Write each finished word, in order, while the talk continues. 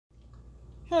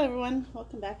Hello everyone,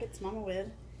 welcome back. It's Mama Wid,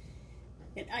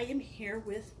 and I am here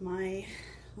with my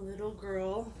little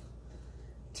girl,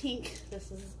 Tink.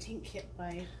 This is a Tink kit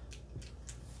by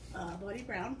Bonnie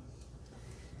Brown,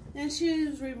 and she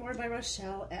was reborn by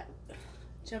Rochelle at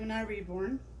Gemini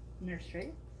Reborn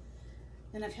Nursery,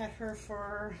 and I've had her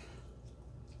for,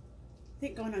 I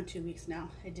think, going on 2 weeks now.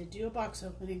 I did do a box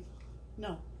opening.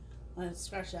 No, let's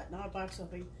scratch that, not a box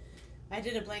opening. I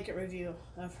did a blanket review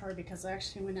of her because I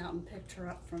actually went out and picked her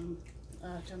up from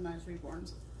Gemini's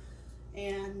Reborns.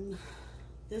 And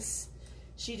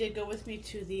she did go with me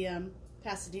to the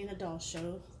Pasadena Doll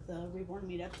Show, the Reborn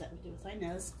meetup that we do with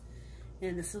Inez.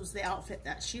 And this was the outfit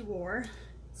that she wore.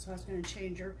 So I was going to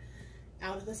change her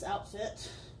out of this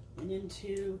outfit and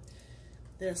into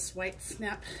this white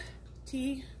snap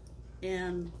tee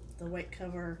and the white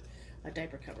cover, a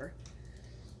diaper cover.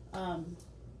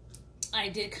 I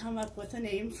did come up with a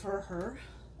name for her.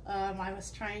 I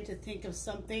was trying to think of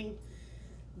something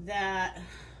that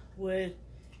would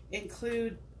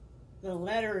include the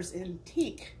letters in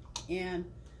Tink, and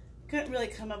couldn't really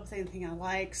come up with anything I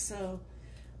like, so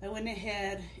I went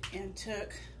ahead and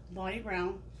took Bonnie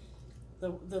Brown,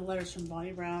 the letters from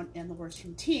Bonnie Brown and the words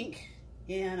from Tink,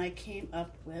 and I came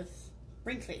up with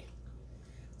Brinkley.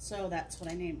 So that's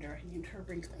what I named her. I named her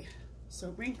Brinkley.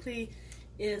 So Brinkley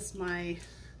is my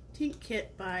Tink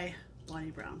kit by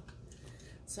Bonnie Brown.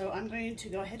 So I'm going to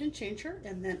go ahead and change her,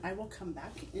 and then I will come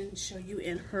back and show you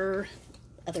in her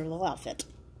other little outfit.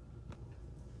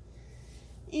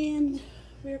 And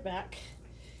we're back.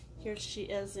 Here she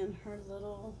is in her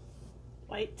little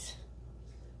white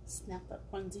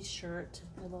snap-up onesie shirt,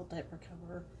 a little diaper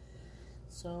cover.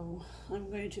 So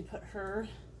I'm going to put her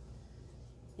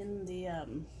in the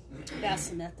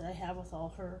bassinet that I have with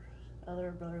all her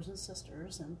other brothers and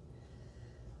sisters, and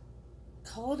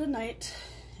call it a night,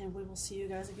 and we will see you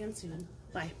guys again soon.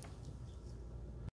 Bye.